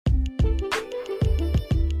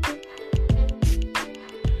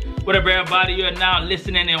What up, everybody? You're now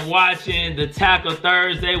listening and watching the Tackle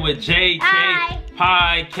Thursday with JK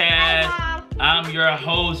podcast. Hi, I'm your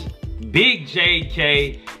host, Big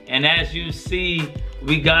JK, and as you see,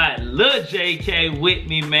 we got Lil JK with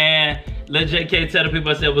me, man. Lil JK, tell the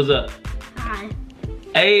people I said what's up. Hi.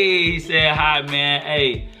 Hey, he said hi, man.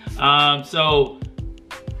 Hey, so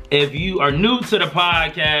if you are new to the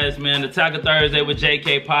podcast, man, the Tackle Thursday with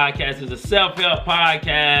JK podcast is a self-help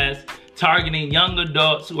podcast targeting young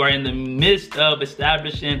adults who are in the midst of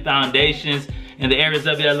establishing foundations in the areas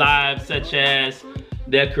of their lives, such as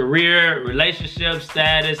their career, relationship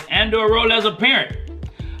status, and or role as a parent.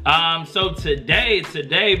 So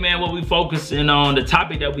today, man, what we focusing on, the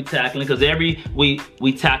topic that we tackling, because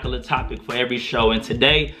we tackle a topic for every show, and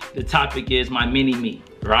today the topic is my mini me,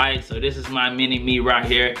 right? So this is my mini me right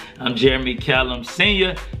here. I'm Jeremy Kellum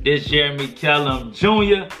Sr. This Jeremy Kellum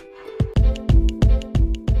Jr.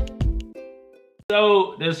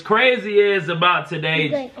 So this crazy is about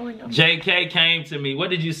today. JK came to me. What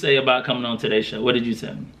did you say about coming on today's show? What did you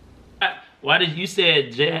say? Why did you say,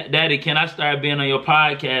 Daddy, can I start being on your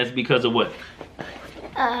podcast because of what?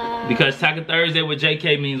 Because Tackle Thursday with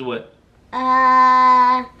JK means what?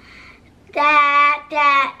 That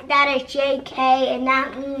is JK, and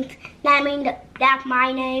that means that's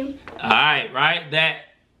my name. All right. That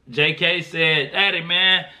JK said, Daddy,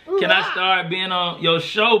 man, can I start being on your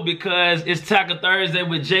show because it's Tackle Thursday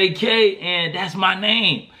with JK, and that's my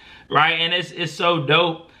name, right? And it's so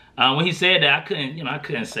dope. When he said that, I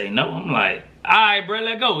couldn't say no. I'm like, all right, bro,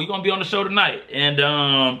 let go. We're gonna be on the show tonight.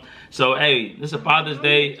 And so, hey, this is a Father's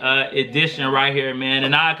Day edition right here, man.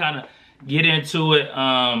 And I kind of get into it,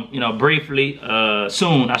 briefly,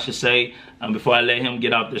 soon, I should say, before I let him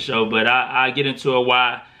get off the show. But I get into it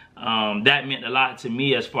why that meant a lot to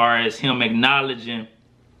me as far as him acknowledging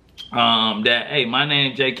that, hey, my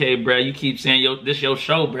name JK, bro. You keep saying this your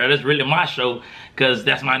show, bro. That's really my show because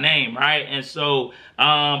that's my name, right? And so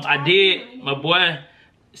I did. My boy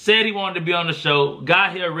said he wanted to be on the show.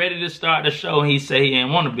 Got here ready to start the show, and he said he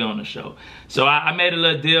didn't want to be on the show. So I made a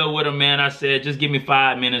little deal with him, man. I said, just give me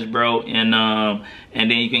 5 minutes, bro, and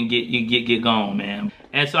then you can get going, man.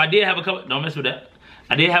 And so I did have a couple. Don't mess with that.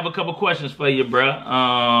 I did have a couple questions for you, bro.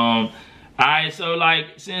 All right. So like,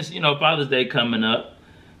 since Father's Day coming up,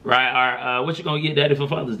 right? What you gonna get Daddy for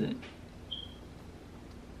Father's Day?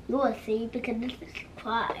 You'll see, because this is a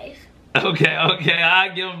surprise. Okay,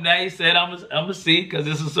 I'll give him that. He said I'm a see because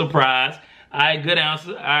it's a surprise. All right, good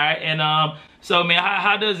answer. All right, and so man,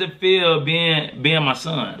 how does it feel being my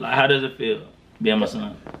son? Like, how does it feel being my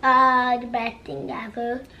son? The best thing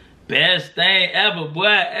ever. Best thing ever, boy.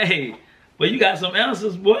 Hey, but you got some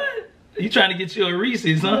answers, boy. You trying to get you a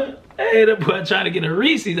Reese's, huh? Hey, that boy trying to get a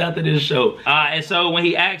Reese's after this show. And so when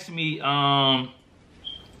he asked me to be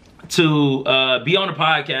on the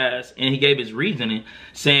podcast, and he gave his reasoning,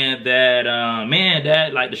 saying that, man,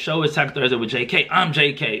 that like the show is Tackle Thursday with JK. I'm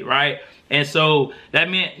JK, right? And so that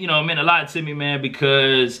meant, it meant a lot to me, man,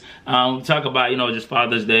 because we talk about, just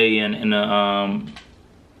Father's Day, and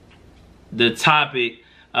the topic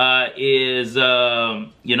is,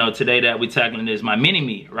 today that we're tackling is my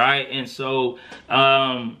mini-me, right? And so,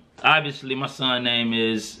 obviously my son's name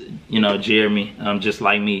is, Jeremy, just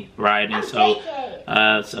like me, right? And so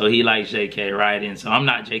he likes JK, right? And so I'm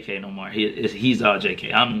not JK no more. He's all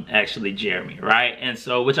JK. I'm actually Jeremy, right? And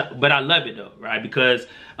so, but I love it though, right? Because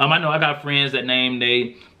I know I got friends that name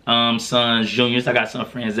they sons juniors. I got some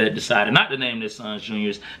friends that decided not to name their sons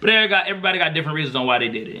juniors, but everybody got different reasons on why they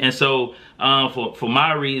did it. And so for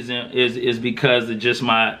my reason is because of just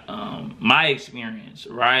my my experience,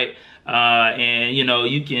 right? And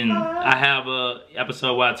I have a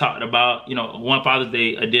episode where I talked about one Father's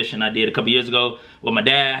Day edition I did a couple years ago with my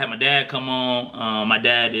dad. I had my dad come on. My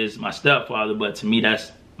dad is my stepfather, but to me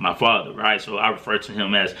that's my father, right? So I refer to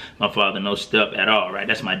him as my father, no step at all, right?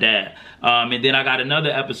 That's my dad. And then I got another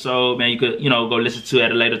episode, man, you could go listen to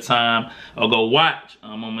at a later time or go watch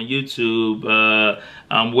on my YouTube,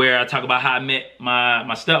 where I talk about how I met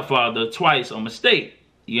my stepfather twice on mistake.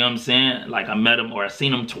 You know what I'm saying? Like, I met him, or I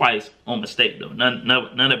seen him twice on mistake though. None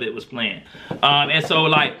of it was planned. And so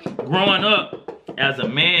like growing up as a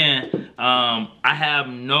man, I have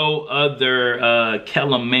no other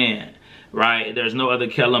Kellum man, right? There's no other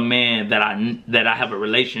Kellum man that I have a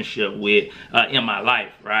relationship with in my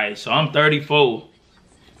life, right? So I'm 34,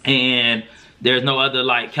 and there's no other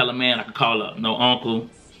like Kellum man I could call up. No uncle,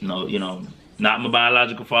 no, not my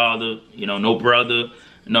biological father, no brother.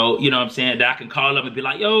 No, what I'm saying, that I can call up and be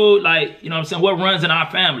like, yo, like, what I'm saying, what runs in our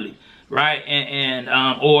family, right?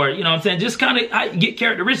 Or, you know what I'm saying, just kind of get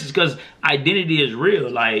characteristics, because identity is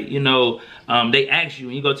real. Like, you know, they ask you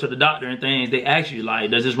when you go to the doctor and things, they ask you,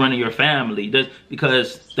 like, does this run in your family?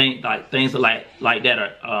 Because things like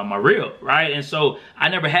that are real, right? And so I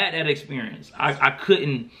never had that experience. I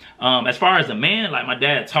couldn't, as far as a man, like, my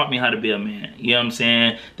dad taught me how to be a man. You know what I'm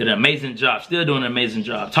saying? Did an amazing job, still doing an amazing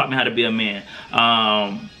job, taught me how to be a man.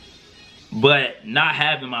 But not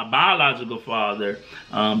having my biological father,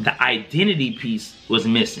 the identity piece was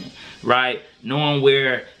missing, right? Knowing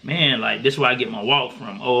where, man, like, this is where I get my walk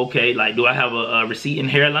from. Oh, okay, like, do I have a receding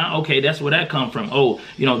hairline? Okay, that's where that come from. Oh,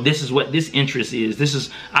 you know, this is what this interest is.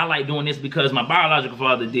 I like doing this because my biological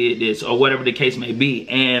father did this, or whatever the case may be.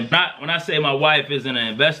 And when I say my wife isn't an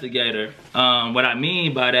investigator, what I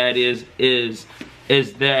mean by that is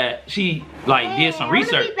that she, like, did some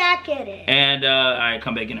research. Be back at it. And all right,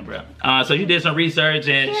 come back in it, bro. So she did some research,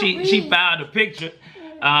 and she found a picture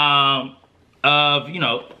of, you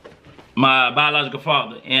know, my biological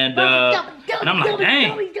father, and I'm like,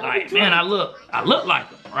 dang, like, man, I look like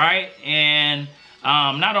him, right? And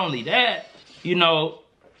not only that, you know,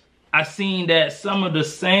 I seen that some of the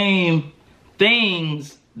same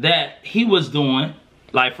things that he was doing.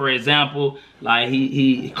 Like, for example, like,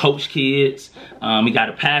 he coached kids. He got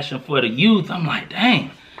a passion for the youth. I'm like,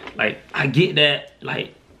 dang, like, I get that.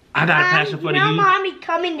 Like, I got a passion for the youth. Mommy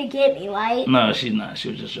coming to get me, right? No, she's not. She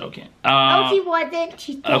was just joking. No, she wasn't.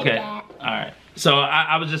 She said okay. that. All right. So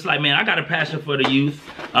I was just like, man, I got a passion for the youth.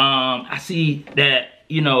 I see that,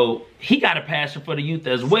 you know, he got a passion for the youth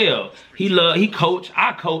as well. He coached,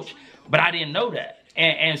 I coach, but I didn't know that.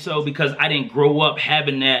 And so, because I didn't grow up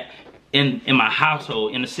having that in my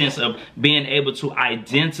household, in the sense of being able to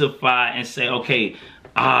identify and say, okay,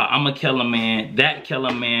 I'm a Keller man, that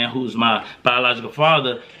Keller man who's my biological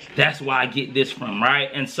father, that's why I get this from, right?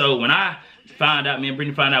 And so when I found out, me and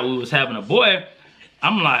Brittany found out we was having a boy,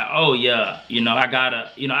 I'm like, oh yeah, you know, I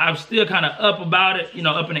gotta, you know, I was still kind of up about it, you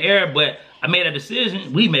know, up in the air, but I made a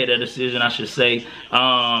decision, we made a decision, I should say,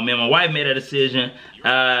 and my wife made a decision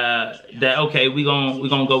that, okay, we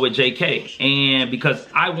gonna go with JK. And because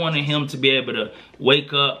I wanted him to be able to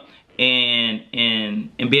wake up and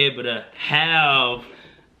be able to have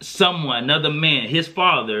someone, another man, his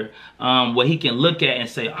father, where he can look at and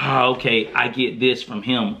say, oh, okay, I get this from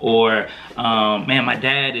him, or man, my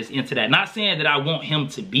dad is into that. Not saying that I want him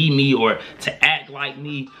to be me or to act like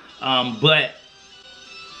me, but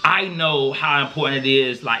I know how important it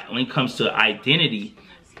is, like, when it comes to identity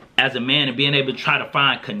as a man, and being able to try to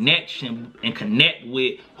find connection and connect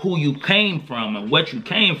with who you came from and what you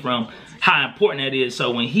came from, how important that is.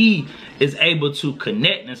 So when he is able to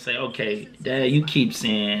connect and say, okay, Dad, you keep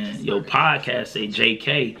saying your podcast say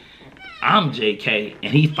JK, I'm JK,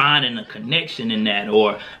 and he finding a connection in that.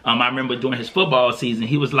 Or I remember during his football season,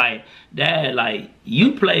 he was like, Dad, like,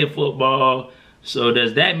 you play football, so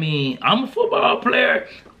does that mean I'm a football player?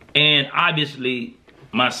 And obviously,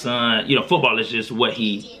 my son, you know, football is just what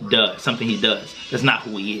he does, something he does. That's not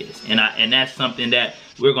who he is. And that's something that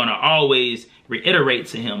we're gonna always reiterate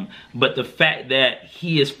to him. But the fact that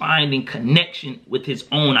he is finding connection with his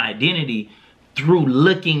own identity through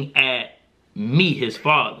looking at me, his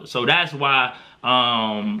father. So that's why,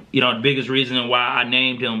 you know, the biggest reason why I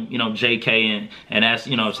named him, you know, JK, and that's,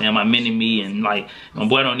 you know what I'm saying, my mini-me. And like, my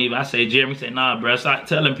boy don't even, I say Jeremy, say, nah, bro, start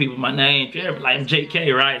telling people my name, like, I'm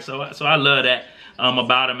JK, right? So I love that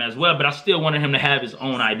about him as well, but I still wanted him to have his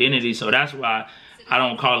own identity. So that's why I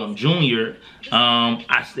don't call him Junior.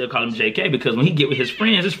 I still call him JK, because when he get with his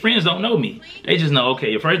friends don't know me. They just know,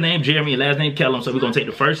 okay, your first name Jeremy, your last name Kellum, so we're gonna take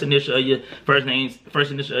the first initial of your first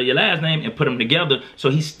initial of your last name and put them together,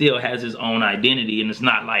 so he still has his own identity. And it's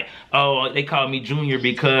not like, oh, they call me Junior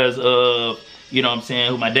because of, you know what I'm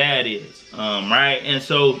saying, who my dad is, right? And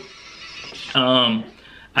so a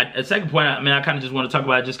second point, I kind of just want to talk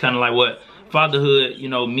about just kind of like what fatherhood, you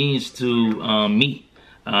know, means to me.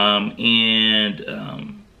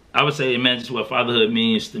 I would say, man, just what fatherhood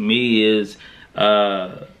means to me is,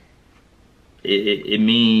 it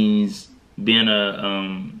means being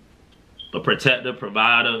a protector,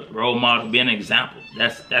 provider, role model, being an example.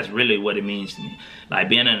 That's really what it means to me, like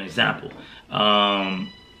being an example.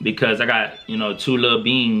 Because I got, you know, two little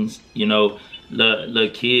beings, you know, little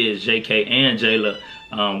kids, JK and Jayla,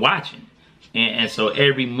 watching. And so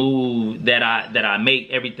every move that I make,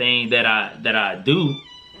 everything that I do,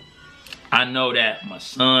 I know that my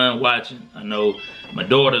son watching, I know my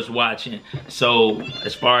daughter's watching. So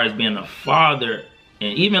as far as being a father,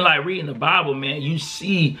 and even like reading the Bible, man, you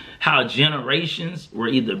see how generations were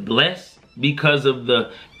either blessed because of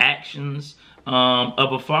the actions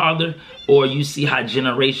of a father, or you see how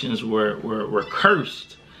generations were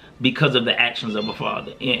cursed because of the actions of a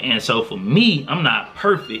father. And so for me, I'm not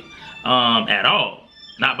perfect at all,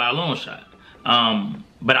 not by a long shot.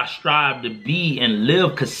 But I strive to be and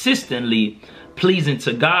live consistently pleasing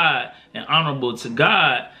to God and honorable to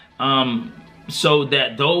God, so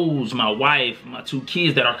that those, my wife, my 2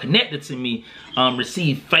 kids that are connected to me,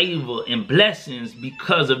 receive favor and blessings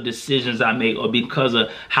because of decisions I make or because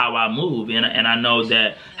of how I move. And I know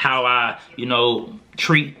that how I,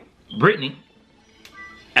 treat Brittany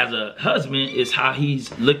as a husband is how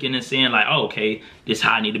he's looking and saying like, oh, okay, this is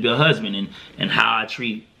how I need to be a husband, and how I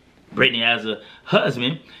treat Brittany as a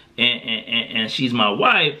husband and she's my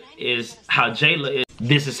wife is how Jayla is.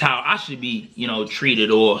 This is how I should be, treated,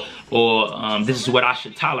 or this is what I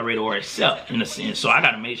should tolerate or accept, in a sense. So I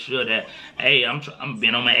got to make sure that, hey, I'm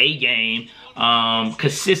being on my A game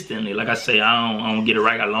consistently. Like I say, I don't get it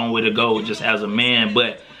right. Got a long way to go just as a man,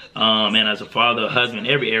 but and as a father, a husband,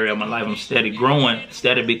 every area of my life, I'm steady growing,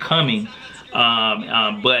 steady becoming.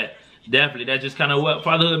 But definitely, that's just kind of what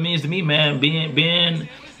fatherhood means to me, man. Being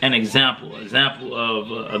an example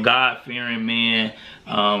of a God-fearing man,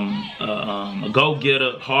 a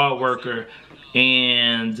go-getter, hard worker,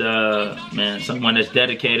 and man, someone that's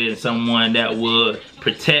dedicated, and someone that would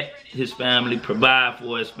protect his family, provide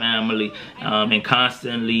for his family, and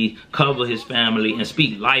constantly cover his family and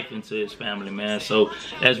speak life into his family, man. So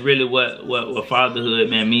that's really what fatherhood,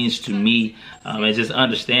 man, means to me. And just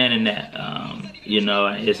understanding that,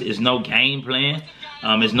 it's no game plan.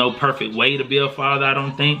 There's no perfect way to be a father, I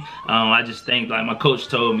don't think. I just think, like my coach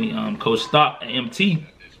told me, Coach Stock at MT,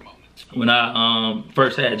 when I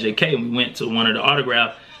first had JK, we went to one of the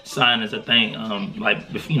autograph signings, I think, like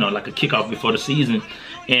a kickoff before the season,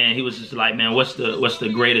 and he was just like, man, what's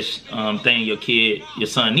the greatest thing your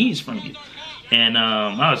son needs from you? And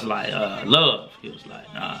I was like, love. He was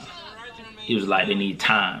like, nah. He was like, they need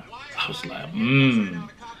time. I was like,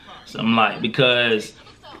 So I'm like, because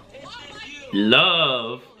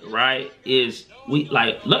love, right,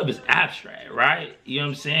 love is abstract, right? You know what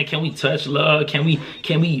I'm saying? Can we touch love? Can we,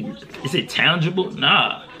 is it tangible?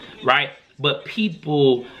 Nah, right? But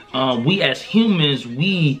people, we as humans,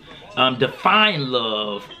 we define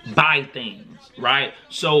love by things, right?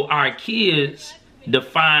 So our kids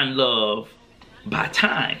define love by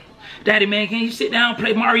time. Daddy, man, can you sit down and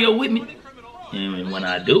play Mario with me? And when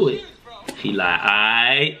I do it, he like, all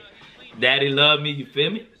right, daddy love me, you feel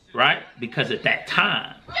me? Right? Because at that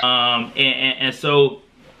time. And so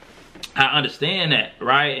I understand that,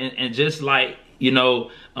 right? And just like,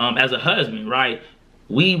 as a husband, right?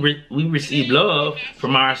 We receive love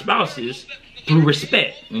from our spouses through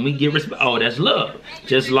respect. When we give respect, oh, that's love.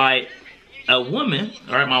 Just like a woman,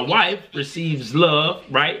 all right, my wife receives love,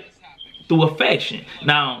 right? Through affection.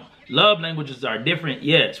 Now, love languages are different.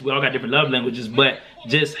 Yes, we all got different love languages, but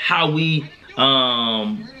just how we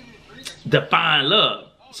define love.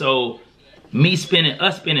 So us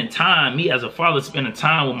spending time, me as a father spending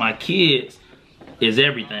time with my kids is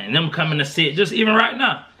everything. Them coming to sit, just even right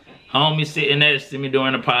now, homie sitting next to me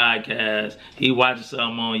during the podcast, he watching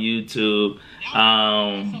something on YouTube.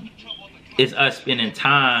 It's us spending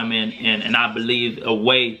time, and I believe a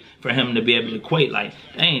way for him to be able to equate, like,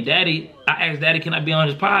 dang, daddy, I asked daddy, can I be on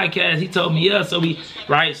his podcast? He told me yes, so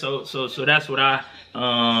right, so that's what I, what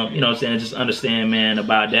I'm saying, just understand, man,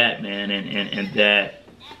 about that, man, and that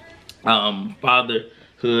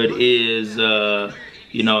fatherhood is, how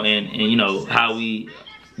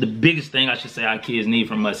the biggest thing I should say our kids need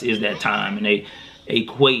from us is that time, and they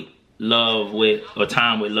equate love with, or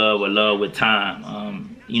time with love, or love with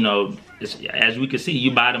time. As we can see,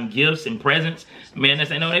 you buy them gifts and presents, man,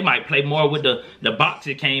 they might play more with the box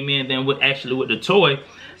that came in than with the toy.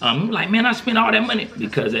 I'm like, man, I spent all that money,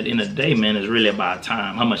 because at the end of the day, man, it's really about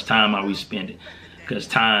time. How much time are we spending? Because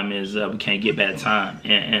time is, we can't get back time.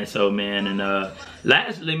 And so, man, and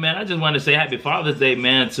lastly, man, I just want to say happy Father's Day,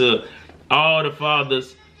 man, to all the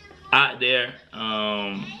fathers out there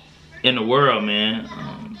in the world, man.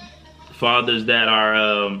 Fathers that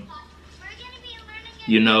are,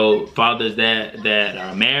 fathers that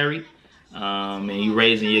are married, and you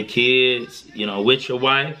raising your kids, with your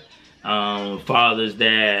wife. Fathers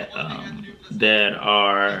that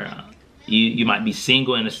are, you might be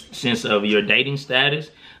single in the sense of your dating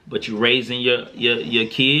status, but you're raising your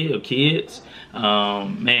kid or kids.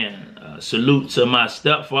 Man, salute to my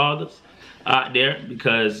stepfathers out there,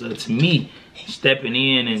 because to me, stepping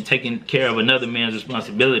in and taking care of another man's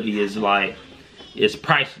responsibility is like, it's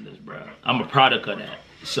priceless, bro. I'm a product of that.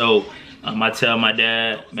 So I tell my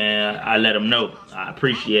dad, man, I let him know I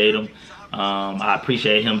appreciate him. I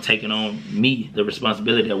appreciate him taking on me the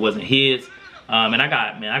responsibility that wasn't his. And I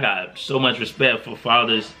got so much respect for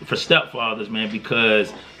stepfathers, man,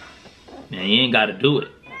 because man, you ain't got to do it.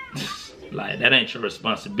 Like, that ain't your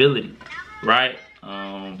responsibility, right?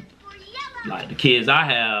 Like, the kids I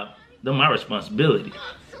have, they're my responsibility.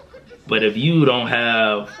 But if you don't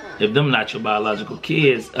have, if them not your biological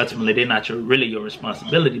kids, ultimately they're not really your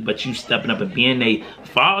responsibility. But you stepping up and being a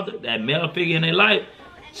father, that male figure in their life,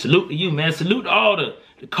 salute to you, man. Salute to all the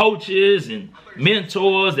coaches and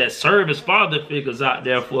mentors that serve as father figures out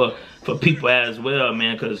there for people as well,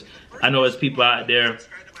 man. Because I know there's people out there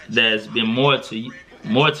that's been more to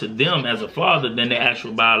them as a father than their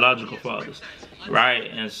actual biological fathers, right?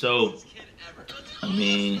 And so, I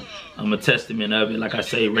mean, I'm a testament of it. Like I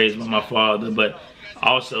say, raised by my father, but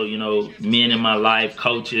also, you know, men in my life,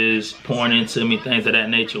 coaches pouring into me, things of that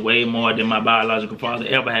nature, way more than my biological father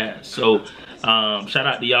ever has. So, shout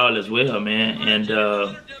out to y'all as well, man.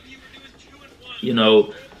 And, you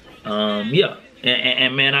know, yeah.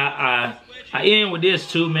 And man, I end with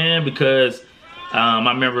this too, man, because I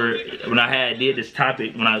remember when I did this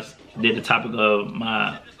topic, when I did the topic of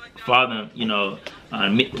my father, you know,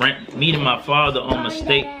 meeting my father on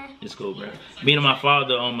mistake. It's cool, bro. Meeting my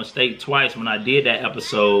father on mistake twice. When I did that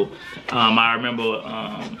episode, I remember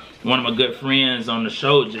one of my good friends on the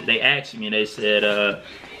show, they asked me, they said,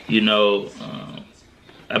 you know,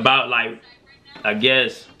 about, like, I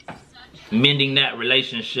guess, mending that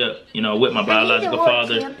relationship, you know, with my biological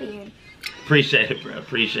father. Champion. Appreciate it, bro.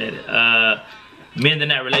 Appreciate it. Mending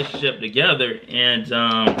that relationship together, and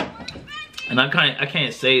I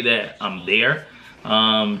can't say that I'm there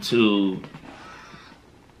to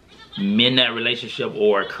mend that relationship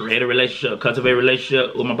or create a relationship, cultivate a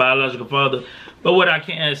relationship with my biological father. But what I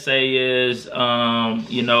can say is,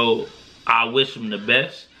 you know, I wish him the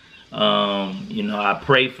best. You know, I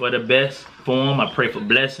pray for the best for him. I pray for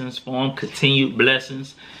blessings for him, continued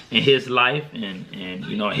blessings in his life and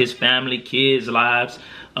you know, his family, kids' lives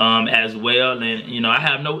as well. And, you know, I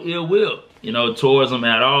have no ill will, you know, towards him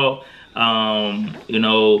at all. You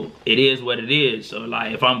know, it is what it is. So,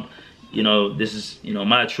 like, if I'm, you know, this is, you know,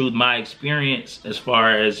 my truth, my experience as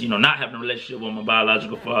far as, you know, not having a relationship with my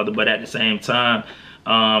biological father, but at the same time,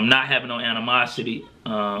 not having no animosity,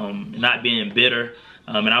 not being bitter.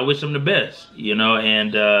 And I wish him the best, you know.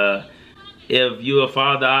 And if you're a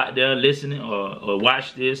father out there listening or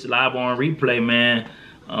watch this live on replay, man,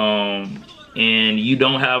 and you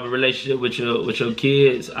don't have a relationship with your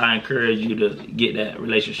kids, I encourage you to get that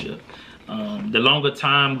relationship. The longer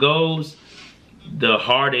time goes, the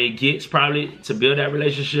harder it gets probably to build that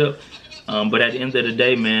relationship. But at the end of the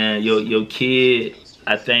day, man, your kid,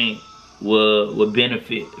 I think, will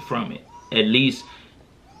benefit from it. At least,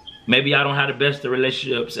 maybe I don't have the best of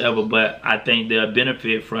relationships ever, but I think they'll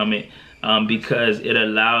benefit from it because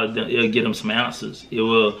it'll give them some answers. It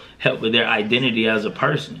will help with their identity as a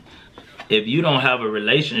person. If you don't have a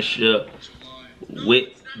relationship with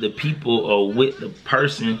the people or with the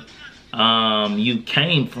person you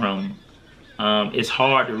came from, it's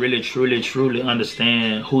hard to really, truly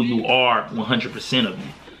understand who you are 100% of you.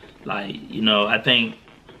 Like, you know, I think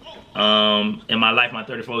in my life, my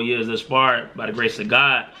 34 years thus far, by the grace of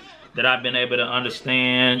God, that I've been able to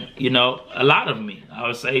understand, you know, a lot of me. I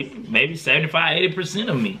would say maybe 75, 80%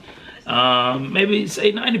 of me. Maybe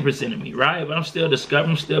say 90% of me, right? But I'm still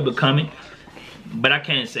discovering, still becoming. But I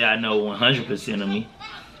can't say I know 100% of me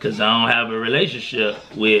because I don't have a relationship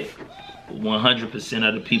with 100%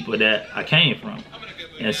 of the people that I came from.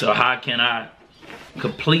 And so how can I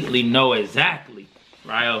completely know exactly,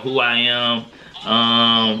 right, who I am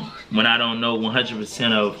when I don't know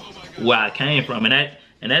 100% of where I came from?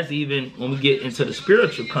 And that's even when we get into the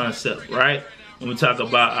spiritual concept, right? When we talk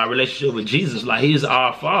about our relationship with Jesus, like he's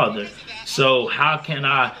our father. So how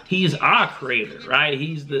can he's our creator, right?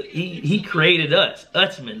 He created us,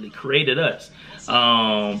 ultimately created us.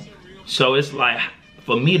 So it's like,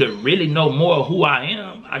 for me to really know more of who I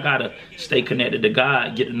am, I gotta stay connected to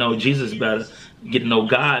God, get to know Jesus better, get to know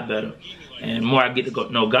God better. And the more I get to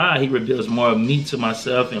know God, he reveals more of me to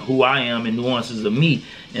myself and who I am and nuances of me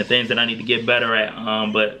and things that I need to get better at.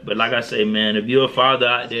 But like I say, man, if you're a father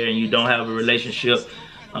out there and you don't have a relationship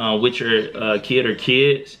with your kid or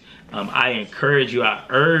kids, I encourage you, I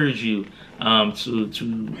urge you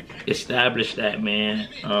to establish that, man,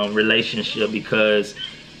 relationship, because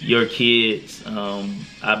your kids,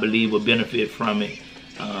 I believe, will benefit from it.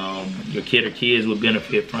 Your kid or kids will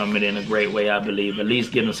benefit from it in a great way, I believe. At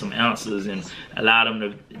least give them some answers and allow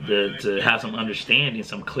them to have some understanding,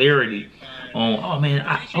 some clarity on, oh man,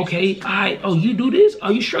 oh, you do this?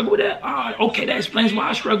 Oh, you struggle with that? Oh, okay, that explains why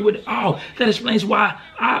I struggle with it. Oh, that explains why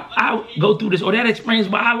I go through this. Or that explains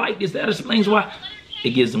why I like this. That explains why.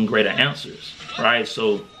 It gives them greater answers, right?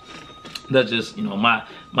 So that's just, you know, my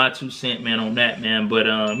 2 cents, man, on that, man. But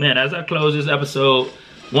man, as I close this episode,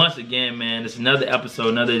 once again, man, it's another episode,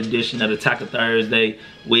 another edition of the Taco Thursday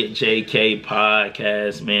with JK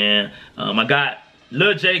podcast, man. I got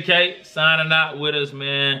Lil JK signing out with us,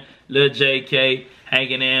 man. Lil JK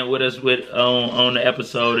hanging in with us on the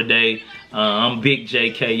episode today. I'm Big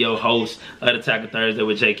JK, your host of the Taco Thursday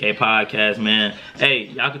with JK podcast, man. Hey,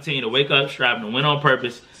 y'all continue to wake up, striving to win on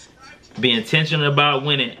purpose. Be intentional about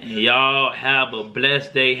winning. And y'all have a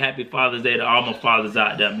blessed day. Happy Father's Day to all my fathers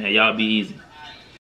out there, man. Y'all be easy.